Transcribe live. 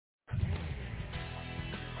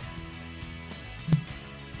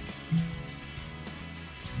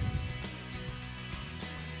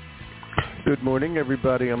Good morning,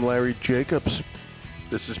 everybody. I'm Larry Jacobs.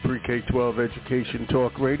 This is Pre-K-12 Education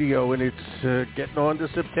Talk Radio, and it's getting on to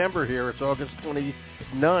September here. It's August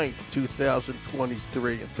 29th,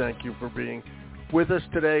 2023, and thank you for being with us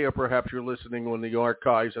today, or perhaps you're listening on the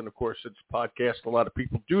archives, and of course it's podcast. A lot of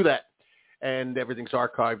people do that, and everything's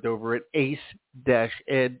archived over at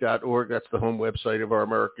ace-ed.org. That's the home website of our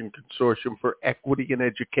American Consortium for Equity in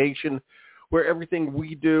Education, where everything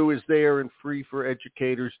we do is there and free for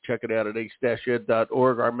educators. Check it out at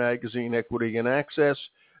ace-ed.org. Our magazine, Equity and Access,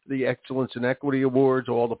 the Excellence in Equity Awards,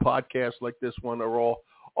 all the podcasts like this one are all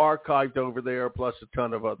archived over there, plus a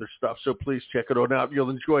ton of other stuff. So please check it out. You'll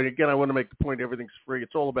enjoy it. Again, I want to make the point everything's free.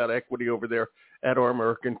 It's all about equity over there at our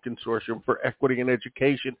American Consortium for Equity in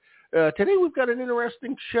Education. Today we've got an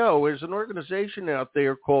interesting show. There's an organization out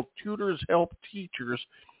there called Tutors Help Teachers.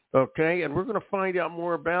 Okay, and we're going to find out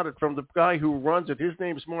more about it from the guy who runs it. His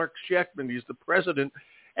name's Marc Schectman. He's the president,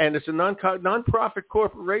 and it's a non-profit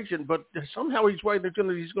corporation, but somehow he's going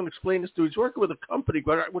to explain this to. He's working with a company,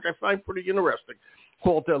 which I find pretty interesting,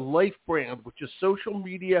 called Life Brand, which is social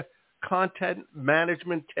media content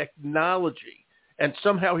management technology. And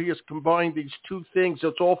somehow he has combined these two things.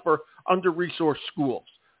 It's all for under-resourced schools,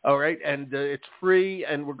 all right? And it's free,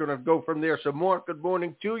 and we're going to go from there. So, Marc, good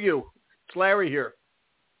morning to you. It's Larry here.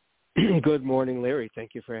 Good morning, Larry.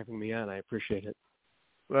 Thank you for having me on. I appreciate it.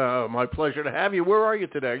 My pleasure to have you. Where are you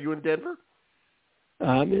today? Are you in Denver?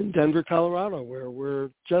 I'm in Denver, Colorado, where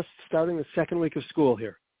we're just starting the second week of school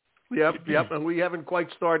here. Yep. And we haven't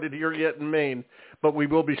quite started here yet in Maine, but we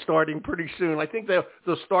will be starting pretty soon. I think they'll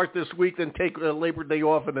start this week, then take Labor Day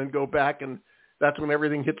off, and then go back, and that's when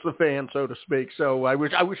everything hits the fan, so to speak. So I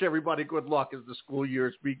wish everybody good luck as the school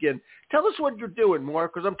years begin. Tell us what you're doing,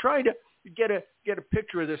 Marc, because I'm trying to get a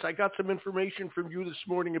picture of this. I got some information from you this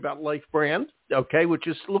morning about Life Brand, okay, which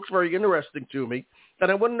looks very interesting to me,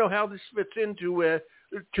 and I want to know how this fits into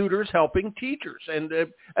tutors helping teachers, and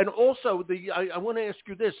also I want to ask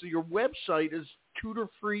you this: your website is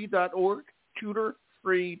tutorfree.org,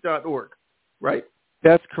 tutorfree.org, right?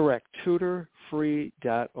 That's correct.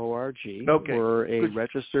 Tutorfree.org. Okay. We're a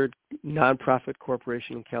registered nonprofit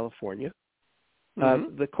corporation in California.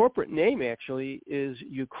 The corporate name actually is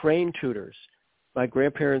Ukraine Tutors. My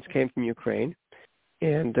grandparents came from Ukraine,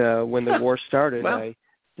 and when the war started, I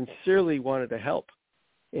sincerely wanted to help.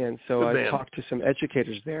 And so I talked to some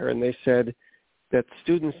educators there, and they said that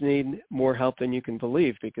students need more help than you can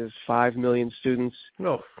believe because 5 million students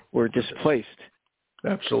were displaced.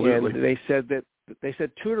 Absolutely. And they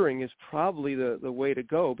said tutoring is probably the way to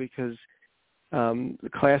go because the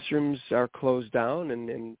classrooms are closed down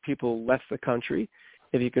and people left the country.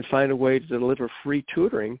 If you could find a way to deliver free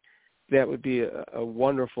tutoring, that would be a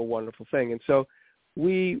wonderful, wonderful thing. And so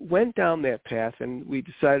we went down that path, and we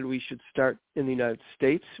decided we should start in the United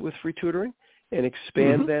States with free tutoring and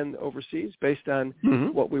expand then overseas based on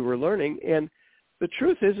what we were learning. And the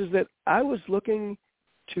truth is that I was looking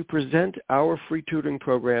to present our free tutoring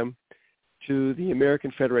program to the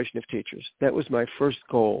American Federation of Teachers. That was my first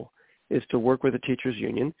goal, is to work with the teachers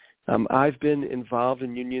union. I've been involved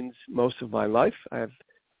in unions most of my life. I've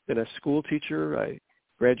been a school teacher. I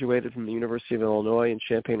graduated from the University of Illinois in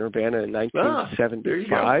Champaign-Urbana in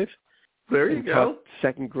 1975. There you go. Taught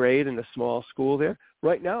second grade in a small school there.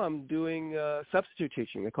 Right now I'm doing substitute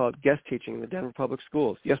teaching. They call it guest teaching in the Denver Public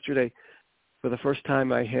Schools. Yesterday, for the first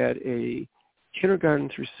time, I had a kindergarten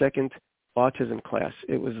through second autism class.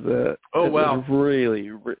 It was was really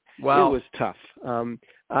it was tough.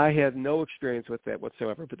 I had no experience with that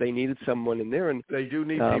whatsoever, but they needed someone in there, and they do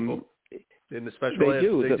need people in the special ed. They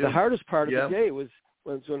do. The hardest part of the day was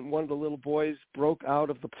when one of the little boys broke out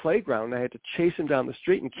of the playground. I had to chase him down the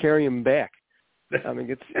street and carry him back. I mean,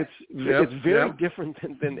 it's very different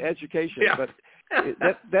than education, but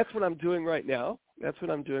that's what I'm doing right now.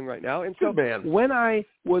 And so when I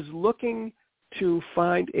was looking to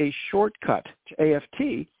find a shortcut to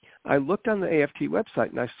AFT, I looked on the AFT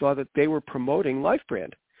website and I saw that they were promoting Life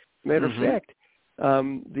Brand. Matter of fact,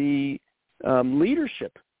 the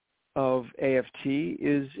leadership of AFT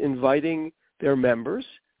is inviting their members,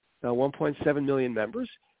 1.7 million members,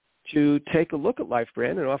 to take a look at Life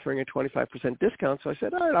Brand and offering a 25% discount. So I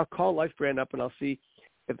said, all right, I'll call Life Brand up and I'll see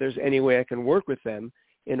if there's any way I can work with them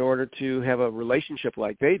in order to have a relationship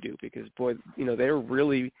like they do, because, boy, they're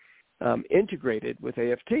really integrated with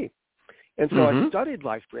AFT. And so I studied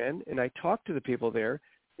Life Brand, and I talked to the people there,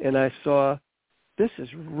 and I saw this is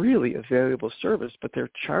really a valuable service, but they're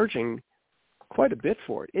charging quite a bit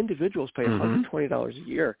for it. Individuals pay $120 a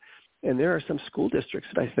year, and there are some school districts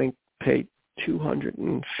that I think pay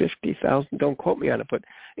 $250,000. Don't quote me on it, but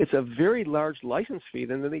it's a very large license fee.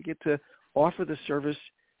 And then they get to offer the service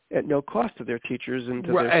at no cost to their teachers and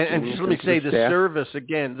to right. their students. And just let me say, the staff. service,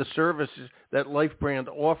 again, the service that LifeBrand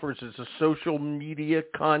offers is a social media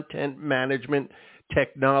content management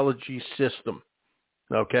technology system.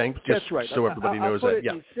 Okay? Just That's right. so everybody knows I'll put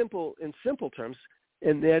that. it in simple terms,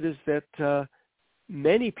 and that is that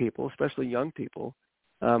many people, especially young people,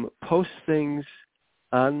 post things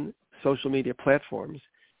on social media platforms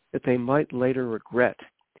that they might later regret.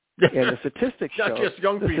 And the statistics show. Not just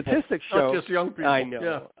young people.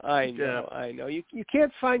 I know. You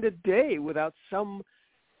can't find a day without some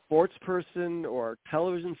sports person or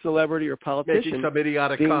television celebrity or politician making some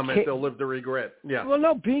idiotic comment they'll live to regret. Yeah. Well,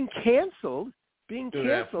 no, being canceled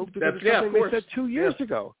because of something they said 2 years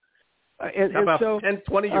ago. And about so, 10,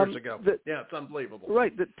 20 years ago. It's unbelievable.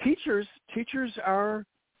 Right. The teachers are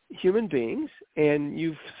human beings, and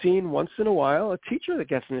you've seen once in a while a teacher that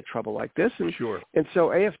gets into trouble like this. And, sure. And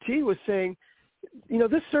so AFT was saying,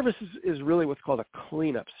 this service is really what's called a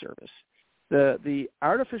cleanup service. The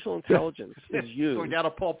artificial intelligence is used. Going down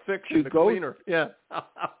a Pulp Fiction, cleaner. Yeah.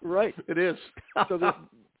 Right. It is. So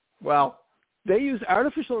wow. They use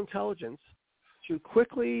artificial intelligence to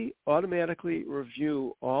quickly, automatically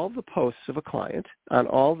review all the posts of a client on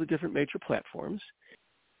all the different major platforms,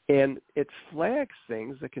 and it flags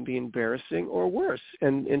things that can be embarrassing or worse,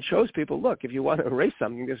 and shows people, look, if you want to erase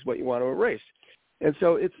something, this is what you want to erase. And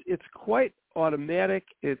so it's quite automatic.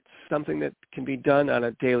 It's something that can be done on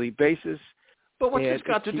a daily basis. But what's this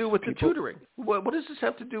got to do with the tutoring? What does this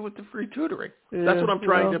have to do with the free tutoring? That's what I'm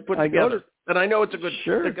trying to put together. And I know it's a good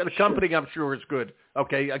the company. I'm sure is good.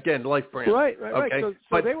 Okay, again, LifeBrand. Right. Okay.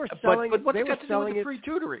 So they were selling. But what's it got to do with the free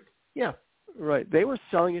tutoring? Yeah. Right. They were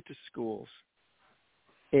selling it to schools,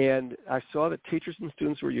 and I saw that teachers and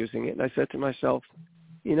students were using it, and I said to myself,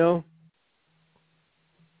 even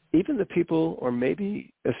the people, or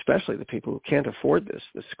maybe especially the people who can't afford this,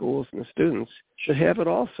 the schools and the students, should have it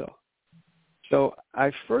also. So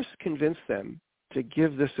I first convinced them to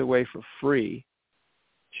give this away for free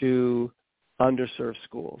to underserved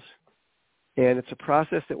schools. And it's a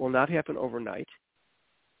process that will not happen overnight.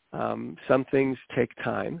 Some things take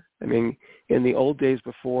time. I mean, in the old days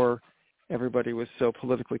before everybody was so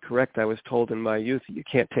politically correct, I was told in my youth, you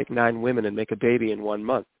can't take 9 women and make a baby in 1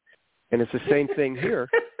 month. And it's the same thing here.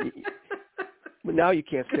 Now you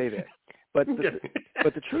can't say that. But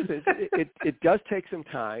the truth is, it does take some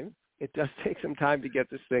time. It does take some time to get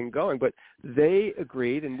this thing going, but they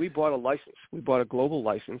agreed, and we bought a license. We bought a global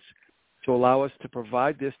license to allow us to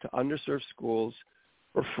provide this to underserved schools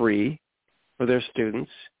for free for their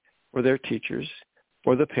students, for their teachers,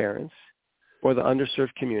 for the parents, for the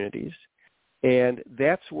underserved communities. And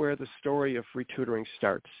that's where the story of free tutoring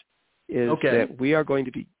starts, is that we're going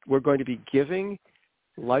to be giving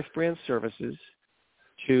LifeBrand services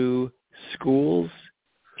to schools,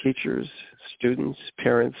 teachers, students,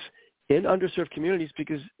 parents, in underserved communities,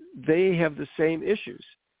 because they have the same issues.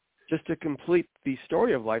 Just to complete the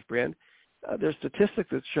story of LifeBrand, there's statistics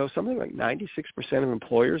that show something like 96% of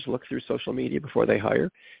employers look through social media before they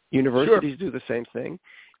hire. Universities do the same thing.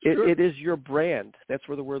 It is your brand. That's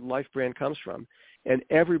where the word LifeBrand comes from. And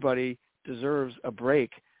everybody deserves a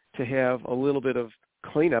break to have a little bit of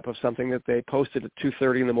cleanup of something that they posted at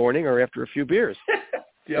 2:30 in the morning or after a few beers.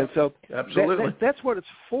 And so absolutely. That's what it's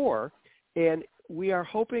for. And we are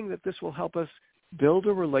hoping that this will help us build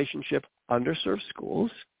a relationship underserved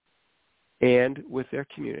schools and with their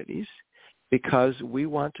communities, because we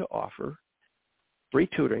want to offer free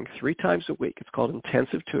tutoring 3 times a week. It's called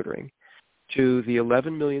intensive tutoring to the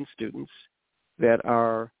 11 million students that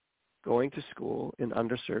are going to school in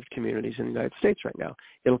underserved communities in the United States right now.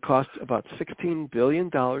 It'll cost about $16 billion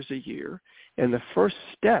a year, and the first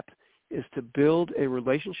step is to build a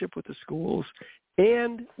relationship with the schools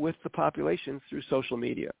and with the population through social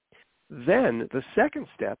media. Then the second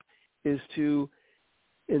step is to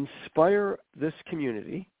inspire this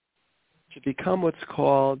community to become what's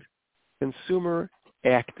called consumer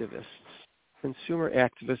activists. Consumer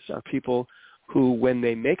activists are people who, when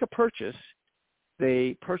they make a purchase,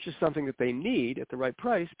 they purchase something that they need at the right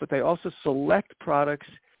price, but they also select products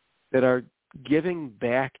that are giving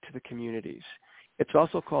back to the communities. It's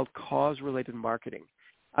also called cause-related marketing.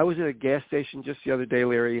 I was at a gas station just the other day,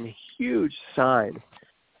 Larry, and a huge sign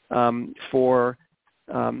for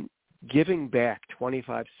giving back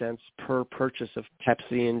 25 cents per purchase of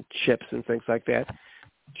Pepsi and chips and things like that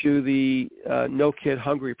to the No Kid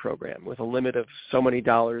Hungry program with a limit of so many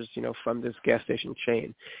dollars, from this gas station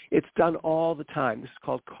chain. It's done all the time. This is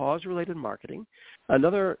called cause-related marketing.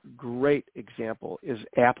 Another great example is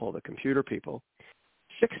Apple, the computer people.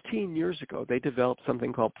 16 years ago, they developed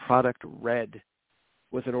something called Product Red,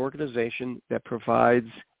 with an organization that provides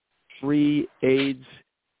free AIDS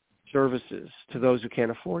services to those who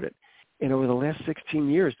can't afford it. And over the last 16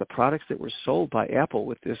 years, the products that were sold by Apple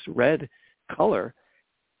with this red color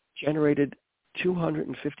generated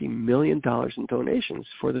 $250 million in donations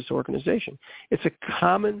for this organization. It's a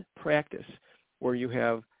common practice where you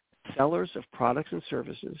have sellers of products and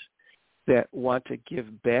services that want to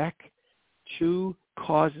give back to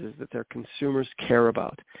causes that their consumers care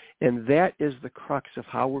about. And that is the crux of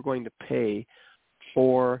how we're going to pay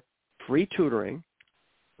for free tutoring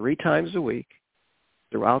 3 times a week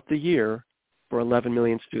throughout the year for 11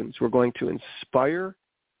 million students. We're going to inspire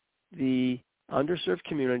the underserved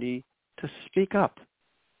community to speak up,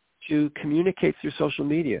 to communicate through social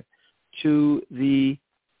media, to the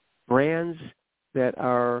brands that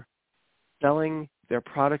are selling their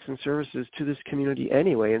products and services to this community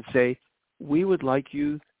anyway, and say, we would like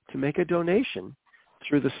you to make a donation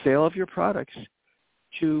through the sale of your products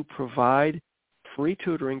to provide free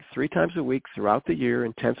tutoring 3 times a week throughout the year,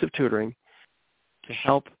 intensive tutoring, to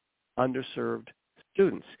help underserved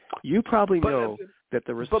students. You probably know that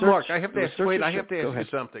the research... But Mark, I have to ask you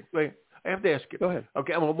something. Wait, I have to ask you. Go ahead.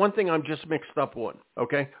 Okay, well, one thing I'm just mixed up on,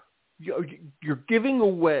 okay? You're giving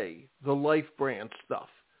away the Life brand stuff,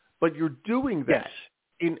 but you're doing that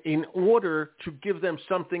in order to give them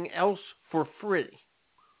something else for free,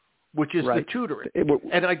 which is the tutoring.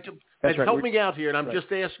 Help me out here, and I'm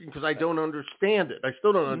just asking because I don't understand it. I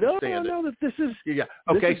still don't understand it. No, this is... Yeah.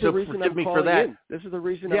 Okay, so forgive me for that. This is the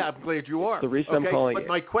reason I'm glad you are. The reason I'm calling But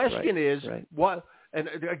my question is, what... And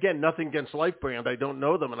again, nothing against Life brand. I don't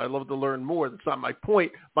know them, and I love to learn more. That's not my point.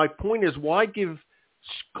 My point is, why give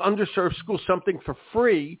underserved schools something for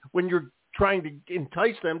free when you're trying to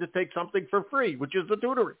entice them to take something for free, which is the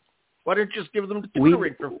tutoring? Why don't you just give them the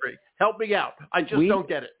tutoring for free? Help me out. I just don't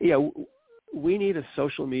get it. Yeah, we need a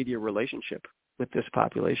social media relationship with this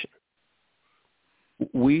population.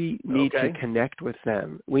 We need to connect with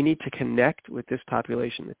them. We need to connect with this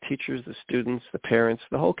population, the teachers, the students, the parents,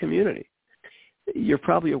 the whole community. You're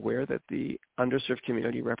probably aware that the underserved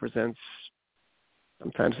community represents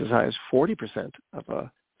sometimes as high as 40% of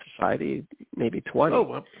a society, maybe 20%. Oh,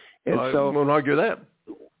 well, I won't argue that.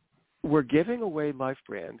 We're giving away Life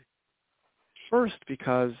brand first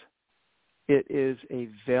because it is a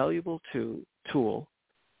valuable tool,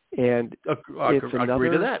 and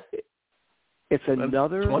it's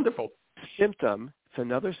another wonderful symptom. It's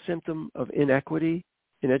another symptom of inequity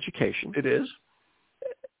in education. It is.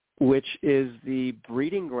 Which is the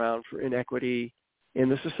breeding ground for inequity in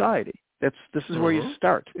the society. This is where you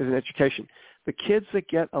start in education. The kids that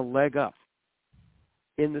get a leg up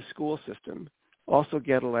in the school system also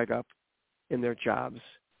get a leg up in their jobs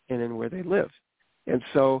and in where they live. And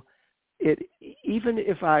so even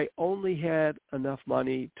if I only had enough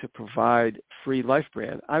money to provide free Life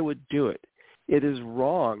brand, I would do it. It is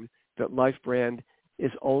wrong that Life brand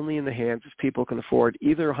is only in the hands of people who can afford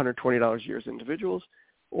either $120 a year as individuals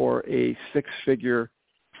or a 6-figure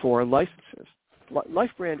for licenses.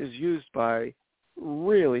 Life brand is used by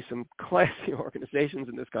really some classy organizations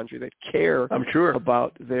in this country that care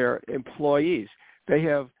about their employees. They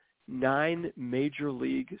have 9 major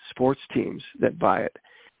league sports teams that buy it.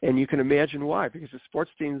 And you can imagine why, because the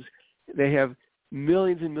sports teams, they have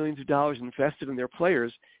millions and millions of dollars invested in their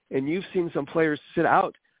players, and you've seen some players sit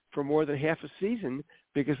out for more than half a season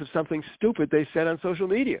because of something stupid they said on social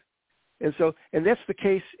media. And that's the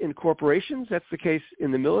case in corporations. That's the case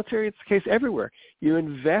in the military. It's the case everywhere. You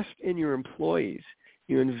invest in your employees.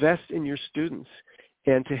 You invest in your students.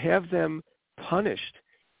 And to have them punished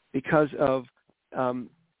because of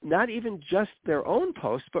not even just their own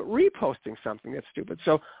posts, but reposting something that's stupid.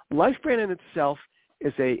 So Life brand in itself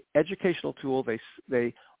is a educational tool.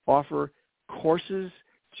 They offer courses,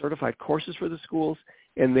 certified courses for the schools,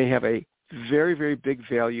 and they have a very, very big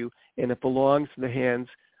value, and it belongs in the hands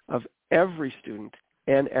of every student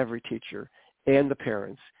and every teacher and the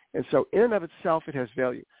parents. And so in and of itself, it has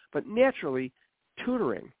value. But naturally,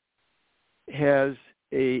 tutoring has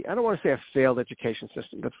I don't want to say a failed education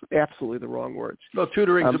system. That's absolutely the wrong words. No,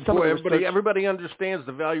 tutoring is important. Everybody understands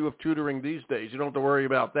the value of tutoring these days. You don't have to worry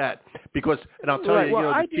about that because, and I'll tell you,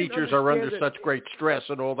 the teachers are under such great stress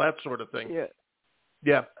and all that sort of thing.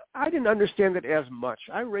 Yeah. I didn't understand it as much.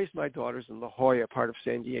 I raised my daughters in La Jolla, part of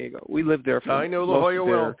San Diego. We lived there for I know La Jolla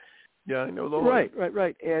well. Yeah, I know La Jolla.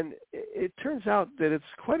 Right. And it turns out that it's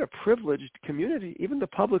quite a privileged community, even the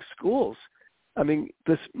public schools. I mean,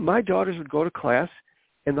 my daughters would go to class,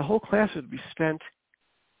 and the whole class would be spent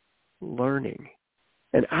learning.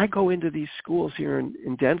 And I go into these schools here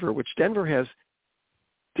in Denver, which Denver has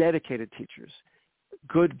dedicated teachers,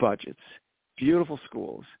 good budgets, beautiful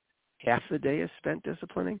schools. Half the day is spent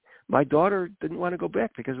disciplining. My daughter didn't want to go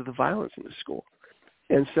back because of the violence in the school.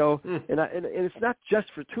 And so, and it's not just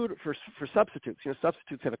for substitutes.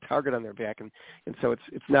 Substitutes have a target on their back, and so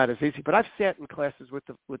it's not as easy. But I've sat in classes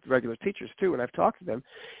with regular teachers too, and I've talked to them,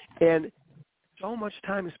 and so much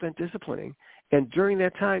time is spent disciplining. And during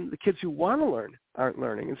that time, the kids who want to learn aren't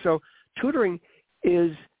learning. And so, tutoring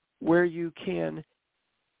is where you can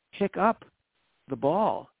pick up the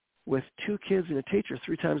ball with 2 kids and a teacher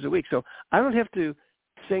 3 times a week. So I don't have to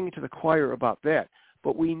sing to the choir about that.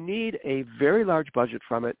 But we need a very large budget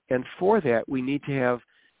from it, and for that we need to have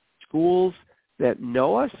schools that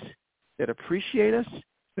know us, that appreciate us,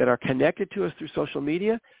 that are connected to us through social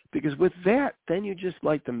media, because with that, then you just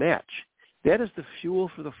light the match. That is the fuel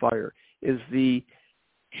for the fire, is the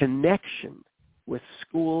connection with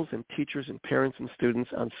schools and teachers and parents and students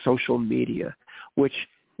on social media, which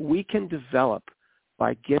we can develop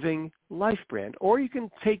by giving LifeBrand, or you can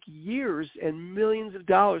take years and millions of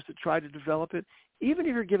dollars to try to develop it, even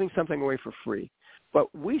if you're giving something away for free.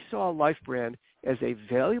 But we saw LifeBrand as a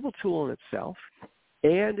valuable tool in itself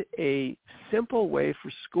and a simple way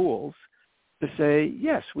for schools to say,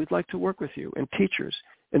 yes, we'd like to work with you, and teachers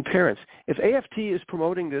and parents. If AFT is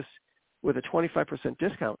promoting this with a 25%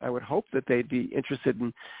 discount, I would hope that they'd be interested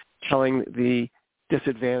in telling the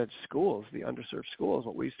disadvantaged schools, the underserved schools,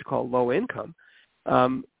 what we used to call low income,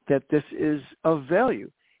 that this is of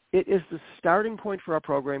value. It is the starting point for our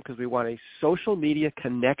program because we want a social media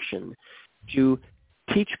connection to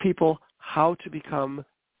teach people how to become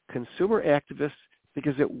consumer activists,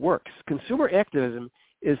 because it works. Consumer activism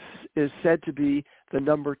is said to be the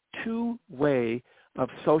number 2 way of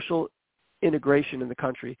social integration in the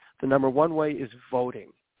country. The number 1 way is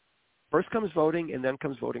voting. First comes voting, and then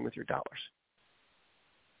comes voting with your dollars.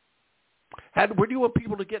 Where do you want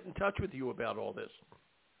people to get in touch with you about all this?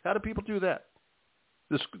 How do people do that?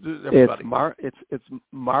 Everybody. It's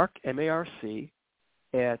Marc, M-A-R-C,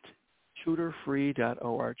 at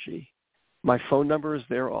tutorfree.org. My phone number is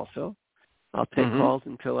there also. I'll take calls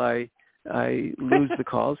until I lose the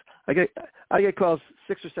calls. I get calls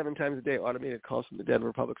 6 or 7 times a day, automated calls from the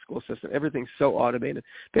Denver Public School System. Everything's so automated.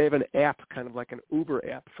 They have an app, kind of like an Uber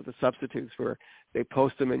app for the substitutes, where they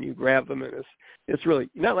post them and you grab them, and it's really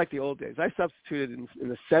not like the old days. I substituted in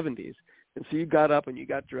the 70s, and so you got up and you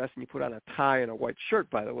got dressed and you put on a tie and a white shirt,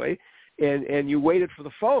 by the way, and you waited for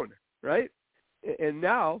the phone, right? And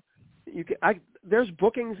now there's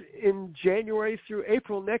bookings in January through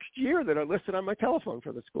April next year that are listed on my telephone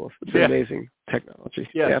for the school. It's amazing technology.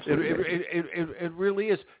 Yes, it really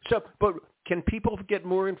is. So, but can people get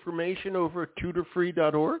more information over at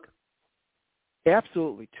tutorfree.org?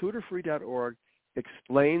 Absolutely. Tutorfree.org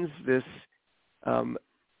explains this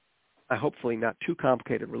hopefully not too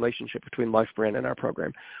complicated relationship between LifeBrand and our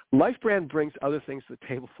program. LifeBrand brings other things to the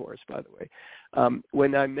table for us, by the way.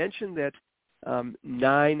 When I mentioned that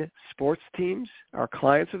 9 sports teams are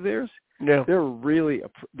clients of theirs, they're really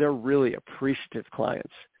appreciative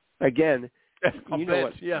clients. Again, you know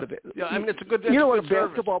what? I mean, it's a good. You know what a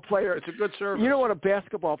basketball player? It's a good service. You know what a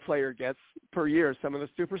basketball player gets per year? Some of the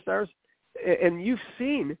superstars, and you've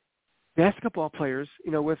seen basketball players,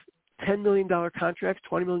 with $10 million contracts,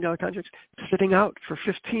 $20 million contracts, sitting out for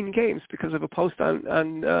 15 games because of a post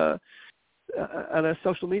on a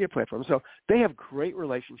social media platform. So they have great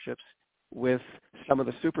relationships with some of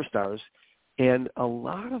the superstars, and a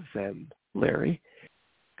lot of them, Larry,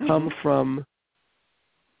 come from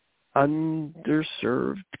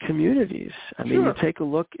underserved communities. I mean, you take a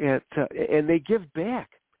look at, and they give back.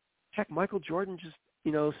 Heck, Michael Jordan just,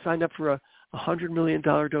 signed up for a $100 million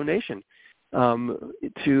donation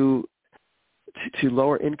to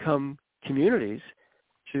lower income communities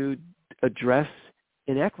to address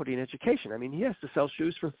inequity in education. I mean, he has to sell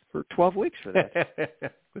shoes for 12 weeks for that.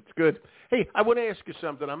 That's good. Hey, I want to ask you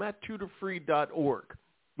something. I'm at tutorfree.org,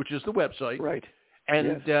 which is the website. Right.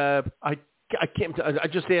 And I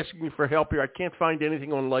just asking you for help here. I can't find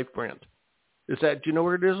anything on LifeBrand. Do you know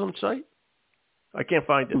where it is on the site? I can't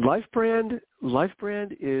find it.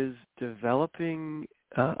 LifeBrand is developing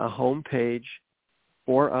a homepage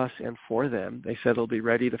for us and for them. They said it'll be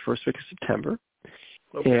ready the first week of September.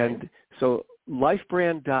 Okay. And so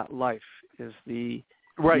lifebrand.life is the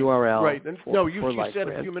URL. Right. You said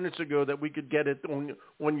a few minutes ago that we could get it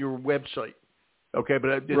on your website. Okay, but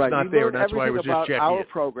it's not there, and that's why I was just checking our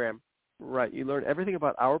program. Right. You learn everything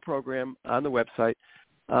about our program on the website.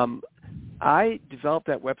 I developed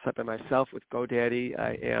that website by myself with GoDaddy.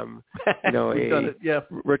 I am, a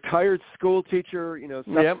retired school teacher,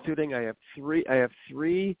 substituting. I have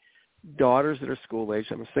three daughters that are school age.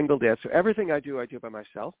 I'm a single dad, so everything I do by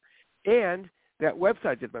myself. And that website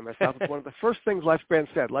I did by myself. It's one of the first things LifeBrand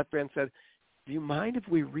said. LifeBrand said, do you mind if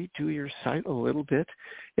we redo your site a little bit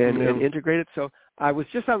and integrate it? So I was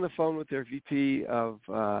just on the phone with their VP of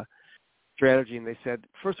strategy, and they said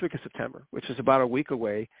first week of September, which is about a week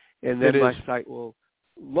away, and then my site will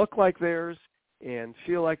look like theirs and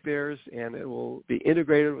feel like theirs, and it will be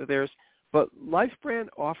integrated with theirs. But LifeBrand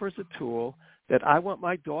offers a tool that I want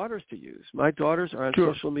my daughters to use. My daughters are on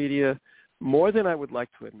social media more than I would like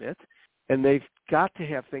to admit, and they've got to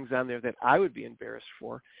have things on there that I would be embarrassed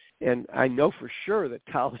for. And I know for sure that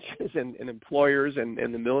colleges and employers and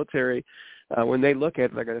the military, when they look at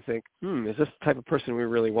it, they're going to think, is this the type of person we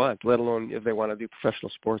really want, let alone if they want to do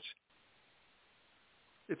professional sports.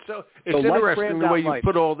 It's interesting the way you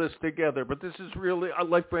put all this together, but this is really,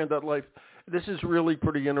 LifeBrand.life, this is really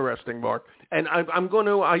pretty interesting, Mark. And I'm going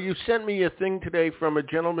to, you sent me a thing today from a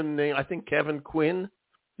gentleman named, I think, Kevin Quinn.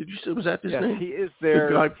 Did you say, was that his name? He's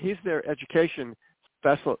their education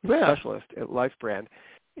specialist at LifeBrand.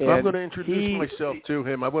 And I'm going to introduce myself to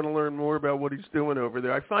him. I want to learn more about what he's doing over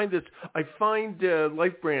there. I find LifeBrand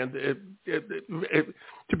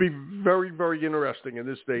to be very, very interesting in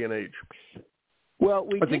this day and age. Well,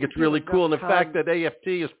 I think it's really cool, and the fact that AFT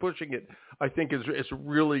is pushing it, I think, is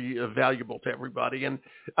really valuable to everybody. And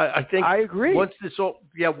I think I agree. Once this all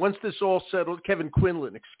settled, Kevin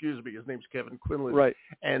Quinlan, excuse me, his name's Kevin Quinlan, right?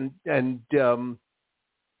 And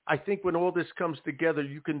I think when all this comes together,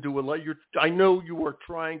 you can do a lot. I know you are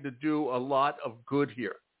trying to do a lot of good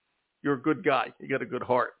here. You're a good guy. You got a good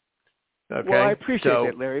heart. Okay? Well, I appreciate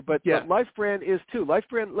that, Larry, but LifeBrand is too.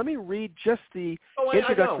 LifeBrand, let me read just the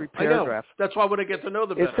introductory paragraph. That's why I want to get to know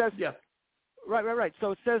them better. It says, Right.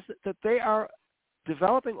 So it says that they are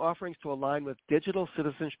developing offerings to align with digital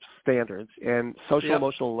citizenship standards and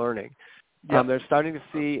social-emotional learning. They're starting to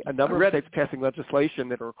see a number of states passing legislation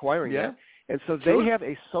that are requiring that. And so they have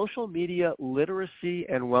a social media literacy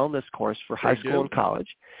and wellness course for high school and college.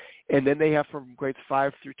 And then they have from grades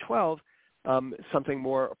 5 through 12 something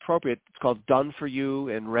more appropriate. It's called Done for You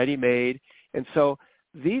and Ready Made. And so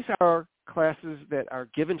these are classes that are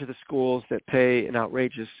given to the schools that pay an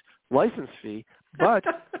outrageous license fee, but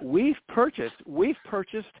we've purchased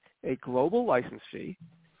a global license fee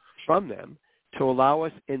from them to allow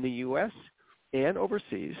us in the U.S. and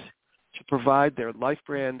overseas to provide their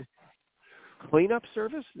LifeBrand cleanup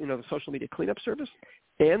service, the social media cleanup service,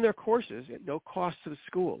 and their courses at no cost to the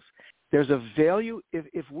schools. There's a value.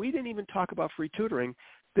 If we didn't even talk about free tutoring,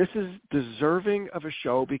 this is deserving of a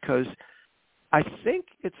show because I think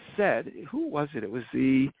it said, who was it? It was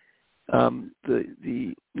the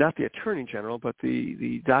not the Attorney General, but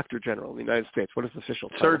the Doctor General of the United States. What is the official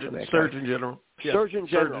title? Surgeon General. Yeah. Surgeon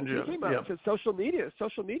General. He came out and said social media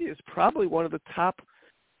is probably one of the top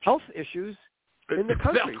health issues in the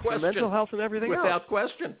country for mental health and everything else. Without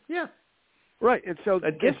question. Yeah. Right. And so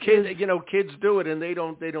kids do it and they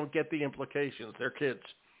don't get the implications. They're kids.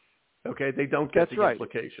 Okay, they don't get the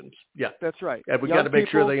implications. Yeah. That's right. And we got to make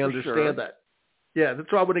sure they understand that. Yeah,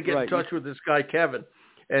 that's why I want to get in touch with this guy Kevin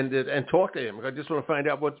and talk to him. I just want to find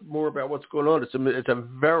out more about what's going on. It's a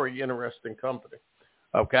very interesting company.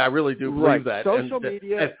 Okay, I really do believe that. Social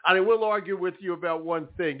media. And I will argue with you about one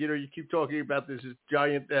thing. You keep talking about this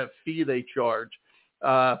giant fee they charge.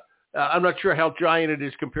 I'm not sure how giant it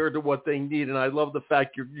is compared to what they need, and I love the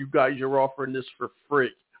fact you guys are offering this for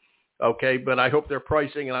free. Okay, but I hope their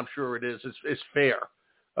pricing, and I'm sure it is fair.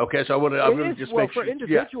 Okay, so I want to just make sure. For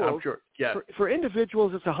individuals, yeah, I'm sure. Yeah. For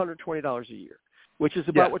individuals, it's $120 a year, which is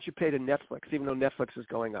about what you pay to Netflix, even though Netflix is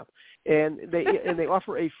going up. And they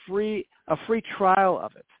offer a free trial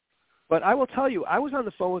of it. But I will tell you, I was on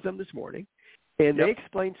the phone with them this morning, and they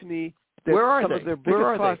explained to me that some of their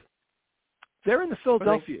biggest costs. They're in the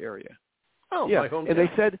Philadelphia area. Oh, my hometown. And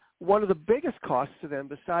they said one of the biggest costs to them,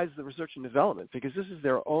 besides the research and development, because this is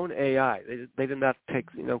their own AI. They did not take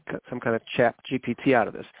some kind of chat GPT out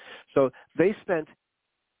of this. So they spent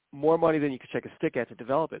more money than you could shake a stick at to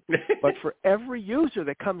develop it. But for every user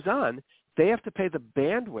that comes on, they have to pay the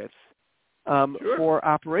bandwidth for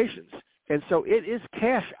operations. And so it is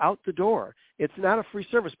cash out the door. It's not a free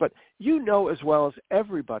service. But you know as well as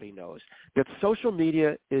everybody knows that social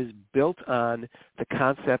media is built on the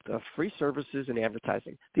concept of free services and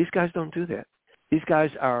advertising. These guys don't do that. These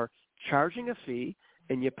guys are charging a fee,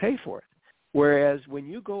 and you pay for it. Whereas when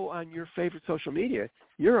you go on your favorite social media,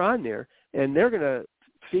 you're on there, and they're going to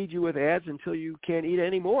feed you with ads until you can't eat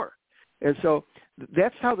anymore. And so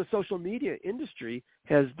that's how the social media industry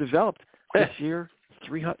has developed this year.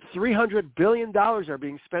 $300 billion are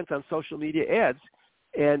being spent on social media ads,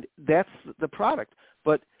 and that's the product.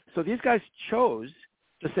 But so these guys chose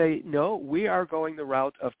to say, no, we are going the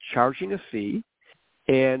route of charging a fee,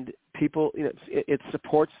 and people, it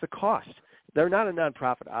supports the cost. They're not a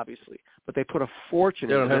nonprofit, obviously, but they put a fortune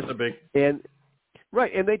into this. They don't have to be. And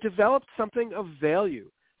Right, and they developed something of value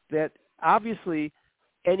that obviously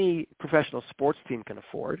any professional sports team can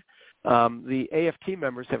afford. The AFT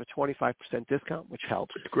members have a 25% discount, which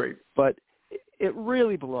helps. It's great. But it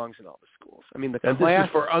really belongs in all the schools. I mean, this is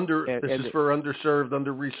for underserved,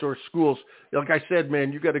 under-resourced schools. Like I said,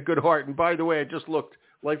 man, you got a good heart. And by the way, I just looked,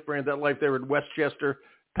 Life Brand, that Life there in Westchester,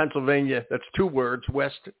 Pennsylvania. That's 2 words,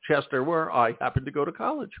 Westchester, where I happen to go to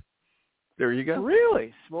college. There you go.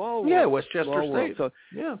 Really? Small world. Yeah, Westchester Small State. World.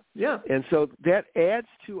 So, yeah. And so that adds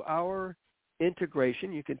to our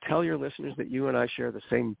integration. You can tell your listeners that you and I share the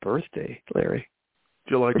same birthday, Larry.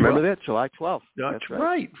 July 12th. Remember that? July 12th. That's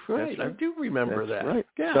right. I do remember that. Right.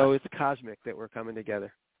 Yeah. So it's cosmic that we're coming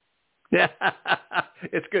together. Yeah,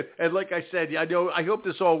 it's good. And like I said, I hope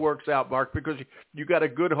this all works out, Mark, because you got a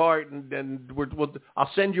good heart, and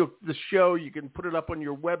I'll send you the show. You can put it up on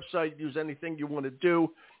your website, use anything you want to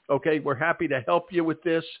do. Okay, we're happy to help you with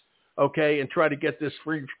this, okay, and try to get this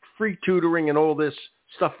free tutoring and all this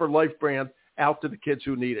stuff for Life Brand out to the kids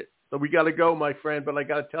who need it. So we got to go, my friend, but I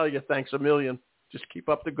got to tell you, thanks a million. Just keep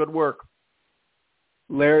up the good work.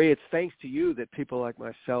 Larry, it's thanks to you that people like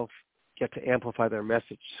myself get to amplify their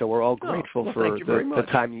message. So we're all grateful for the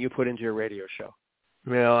time you put into your radio show.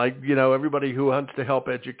 Well, everybody who wants to help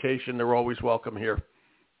education, they're always welcome here.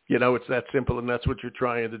 It's that simple, and that's what you're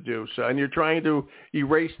trying to do. So, and you're trying to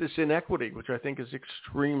erase this inequity, which I think is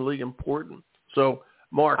extremely important. So,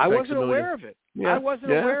 Mark, I wasn't aware of it. Yeah. I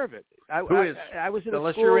wasn't aware of it. Who is? I was in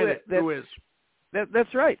Unless a school you're in it. Who is?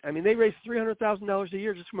 That's right. I mean, they raise $300,000 a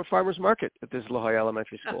year just from a farmer's market at this La Jolla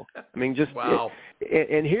Elementary School. I mean, just wow.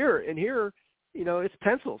 And here, it's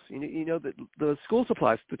pencils. The school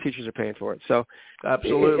supplies the teachers are paying for it. So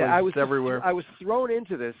absolutely, it's everywhere. I was thrown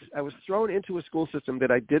into this. I was thrown into a school system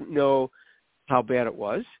that I didn't know how bad it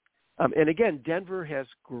was. And again, Denver has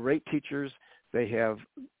great teachers. They have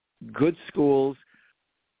good schools,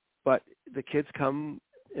 but the kids come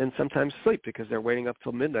and sometimes sleep because they're waiting up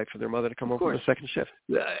till midnight for their mother to come home from the second shift.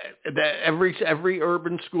 Every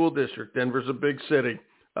urban school district, Denver's a big city,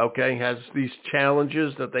 okay, has these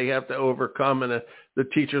challenges that they have to overcome, and the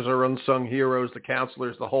teachers are unsung heroes, the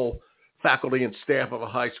counselors, the whole faculty and staff of a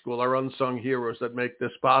high school are unsung heroes that make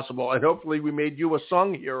this possible, and hopefully we made you a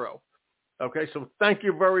sung hero. Okay, so thank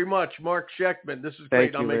you very much, Marc Schectman. This is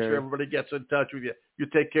great. I'll make sure everybody gets in touch with you. You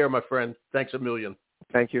take care, my friend. Thanks a million.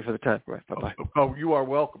 Thank you for the time. Right. Bye-bye. Oh, you are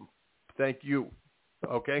welcome. Thank you.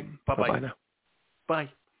 Okay. Bye-bye. Bye-bye now. Bye.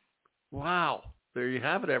 Wow. There you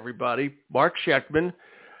have it, everybody. Marc Schectman.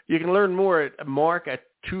 You can learn more at Marc at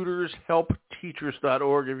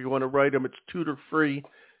tutorshelpteachers.org. If you want to write him, it's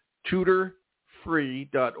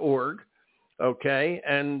tutorfree.org. Okay.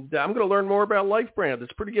 And I'm going to learn more about Life Brand.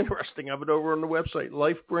 It's pretty interesting. I have it over on the website,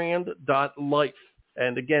 lifebrand.life.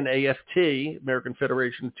 And again, AFT, American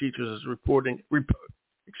Federation of Teachers, is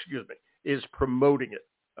is promoting it.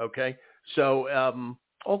 Okay, so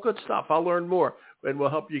all good stuff. I'll learn more, and we'll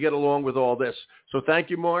help you get along with all this. So thank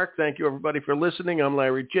you, Mark. Thank you, everybody, for listening. I'm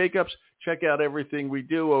Larry Jacobs. Check out everything we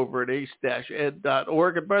do over at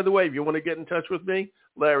ace-ed.org. And by the way, if you want to get in touch with me,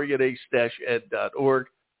 Larry at ace-ed.org.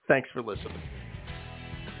 Thanks for listening.